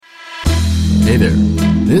Hey there.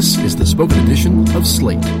 This is the spoken edition of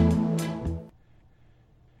Slate.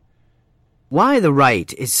 Why the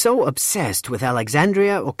right is so obsessed with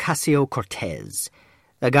Alexandria Ocasio-Cortez.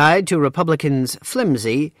 A guide to Republicans'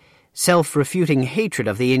 flimsy, self-refuting hatred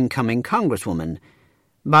of the incoming congresswoman.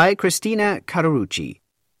 By Christina Carucci.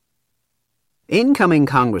 Incoming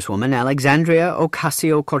Congresswoman Alexandria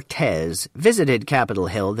Ocasio-Cortez visited Capitol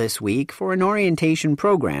Hill this week for an orientation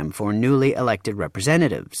program for newly elected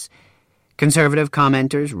representatives. Conservative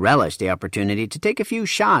commenters relished the opportunity to take a few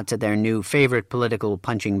shots at their new favorite political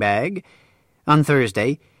punching bag. On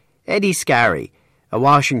Thursday, Eddie Scarry, a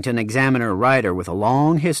Washington Examiner writer with a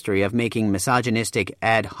long history of making misogynistic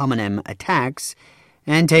ad hominem attacks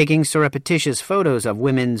and taking surreptitious photos of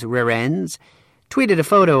women's rear ends, tweeted a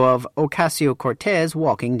photo of Ocasio-Cortez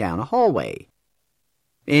walking down a hallway.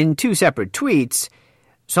 In two separate tweets,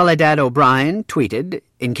 Soledad O'Brien tweeted,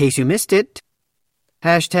 "In case you missed it,"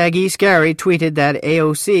 #eScary tweeted that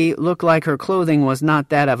AOC looked like her clothing was not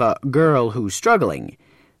that of a girl who's struggling.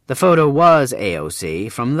 The photo was AOC,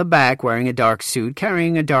 from the back wearing a dark suit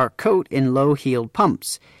carrying a dark coat in low-heeled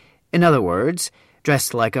pumps. In other words,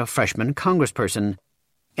 dressed like a freshman congressperson.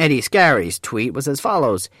 Eddie Scarry's tweet was as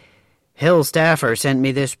follows: "Hill staffer sent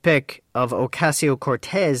me this pic of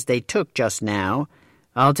Ocasio-Cortez they took just now.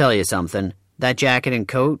 I'll tell you something, that jacket and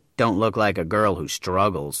coat don't look like a girl who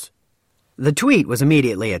struggles." The tweet was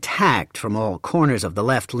immediately attacked from all corners of the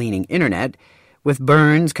left-leaning internet, with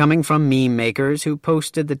burns coming from meme makers who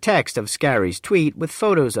posted the text of Scarry's tweet with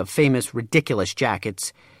photos of famous ridiculous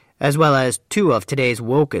jackets, as well as two of today's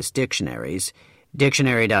wokest dictionaries.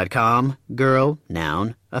 Dictionary.com, girl,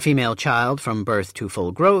 noun, a female child from birth to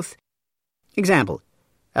full growth. Example,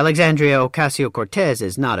 Alexandria Ocasio-Cortez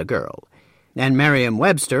is not a girl. And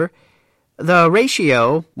Merriam-Webster, the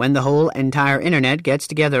ratio when the whole entire internet gets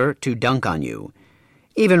together to dunk on you.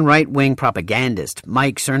 Even right-wing propagandist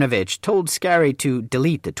Mike Cernovich told Scarry to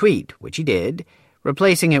delete the tweet, which he did,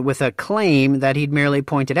 replacing it with a claim that he'd merely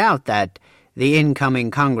pointed out that the incoming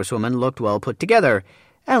congresswoman looked well put together,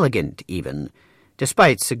 elegant even,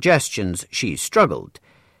 despite suggestions she struggled.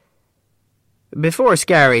 Before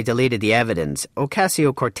Scarry deleted the evidence,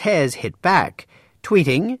 Ocasio-Cortez hit back,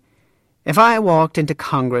 tweeting, "If I walked into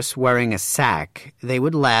Congress wearing a sack, they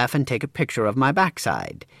would laugh and take a picture of my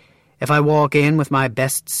backside. If I walk in with my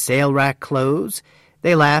best sale rack clothes,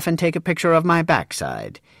 they laugh and take a picture of my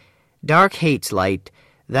backside. Dark hates light,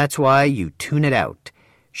 that's why you tune it out.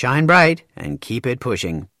 Shine bright and keep it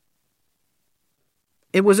pushing."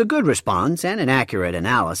 It was a good response and an accurate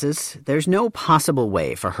analysis. There's no possible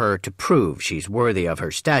way for her to prove she's worthy of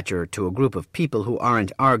her stature to a group of people who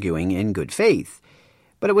aren't arguing in good faith.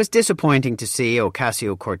 But it was disappointing to see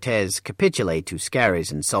Ocasio-Cortez capitulate to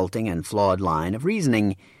Scarry's insulting and flawed line of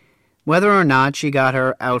reasoning. Whether or not she got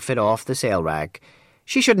her outfit off the sale rack,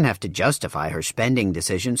 she shouldn't have to justify her spending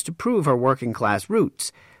decisions to prove her working-class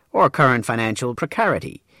roots or current financial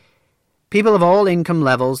precarity. People of all income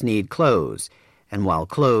levels need clothes, and while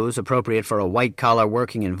clothes appropriate for a white-collar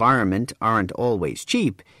working environment aren't always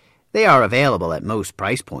cheap, they are available at most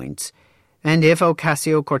price points. And if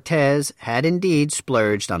Ocasio-Cortez had indeed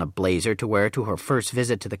splurged on a blazer to wear to her first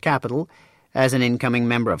visit to the Capitol as an incoming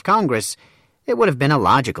member of Congress, it would have been a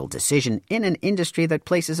logical decision in an industry that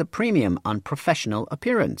places a premium on professional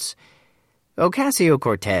appearance.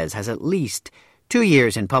 Ocasio-Cortez has at least 2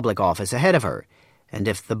 years in public office ahead of her, and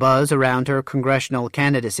if the buzz around her congressional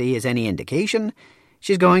candidacy is any indication,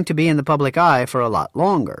 she's going to be in the public eye for a lot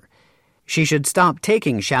longer. She should stop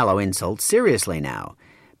taking shallow insults seriously now,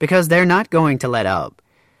 because they're not going to let up.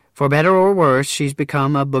 For better or worse, she's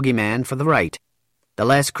become a boogeyman for the right. The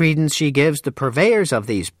less credence she gives the purveyors of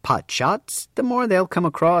these pot shots, the more they'll come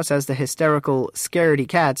across as the hysterical scaredy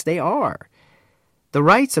cats they are. The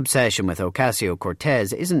right's obsession with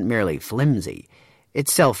Ocasio-Cortez isn't merely flimsy,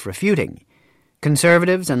 it's self-refuting.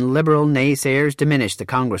 Conservatives and liberal naysayers diminish the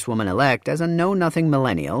Congresswoman-elect as a know-nothing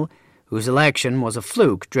millennial whose election was a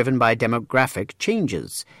fluke driven by demographic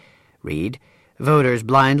changes. Read, voters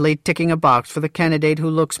blindly ticking a box for the candidate who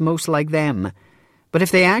looks most like them. But if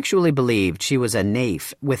they actually believed she was a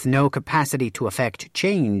naif with no capacity to effect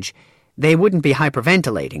change, they wouldn't be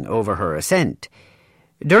hyperventilating over her ascent.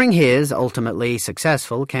 During his ultimately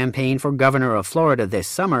successful campaign for governor of Florida this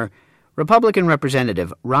summer, Republican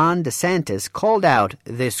Representative Ron DeSantis called out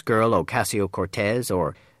this girl Ocasio-Cortez,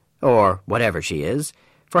 or whatever she is,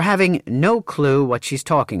 for having no clue what she's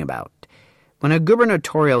talking about. When a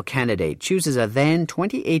gubernatorial candidate chooses a then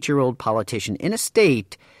 28-year-old politician in a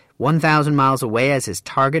state 1,000 miles away as his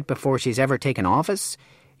target before she's ever taken office,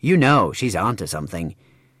 you know she's onto something.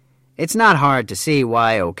 It's not hard to see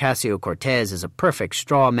why Ocasio-Cortez is a perfect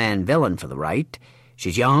straw man villain for the right.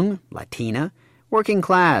 She's young, Latina, working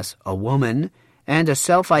class, a woman, and a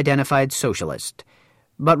self-identified socialist.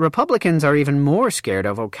 But Republicans are even more scared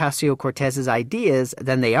of Ocasio-Cortez's ideas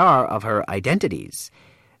than they are of her identities.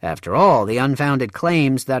 After all, the unfounded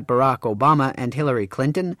claims that Barack Obama and Hillary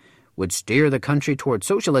Clinton would steer the country toward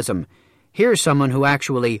socialism, here's someone who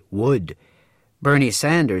actually would. Bernie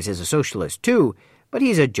Sanders is a socialist too, but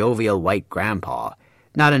he's a jovial white grandpa,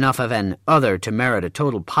 not enough of an other to merit a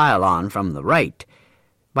total pile-on from the right.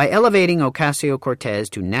 By elevating Ocasio-Cortez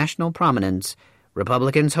to national prominence,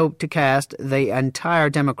 Republicans hope to cast the entire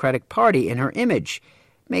Democratic Party in her image,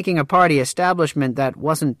 making a party establishment that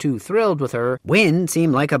wasn't too thrilled with her win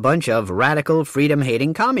seem like a bunch of radical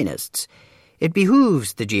freedom-hating communists. It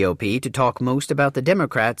behooves the GOP to talk most about the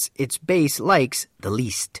Democrats its base likes the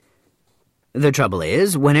least. The trouble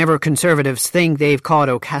is, whenever conservatives think they've caught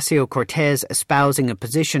Ocasio-Cortez espousing a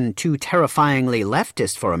position too terrifyingly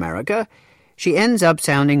leftist for America, she ends up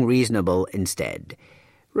sounding reasonable instead.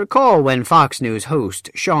 Recall when Fox News host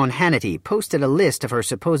Sean Hannity posted a list of her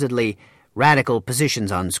supposedly radical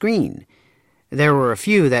positions on screen. There were a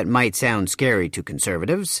few that might sound scary to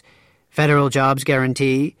conservatives: federal jobs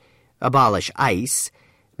guarantee, abolish ICE,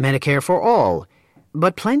 Medicare for all,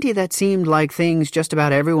 but plenty that seemed like things just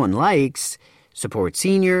about everyone likes: support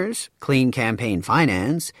seniors, clean campaign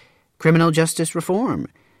finance, criminal justice reform.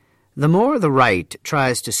 The more the right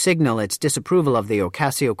tries to signal its disapproval of the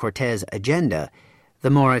Ocasio-Cortez agenda, the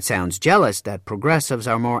more it sounds jealous that progressives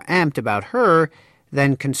are more amped about her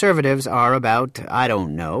than conservatives are about, I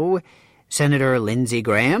don't know, Senator Lindsey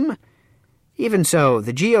Graham. Even so,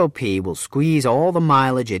 the GOP will squeeze all the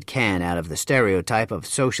mileage it can out of the stereotype of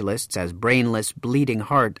socialists as brainless,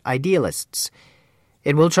 bleeding-heart idealists.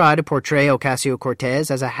 It will try to portray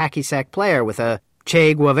Ocasio-Cortez as a hacky-sack player with a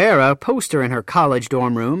Che Guevara poster in her college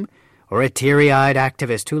dorm room, or a teary-eyed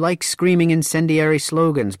activist who likes screaming incendiary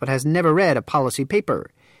slogans but has never read a policy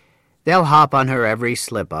paper. They'll hop on her every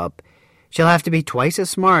slip-up. She'll have to be twice as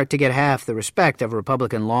smart to get half the respect of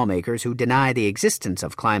Republican lawmakers who deny the existence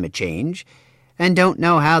of climate change and don't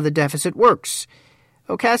know how the deficit works.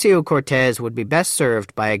 Ocasio-Cortez would be best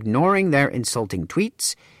served by ignoring their insulting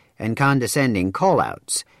tweets and condescending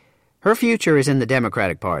call-outs. Her future is in the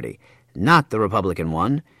Democratic Party, not the Republican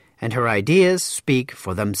one, and her ideas speak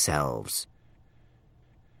for themselves.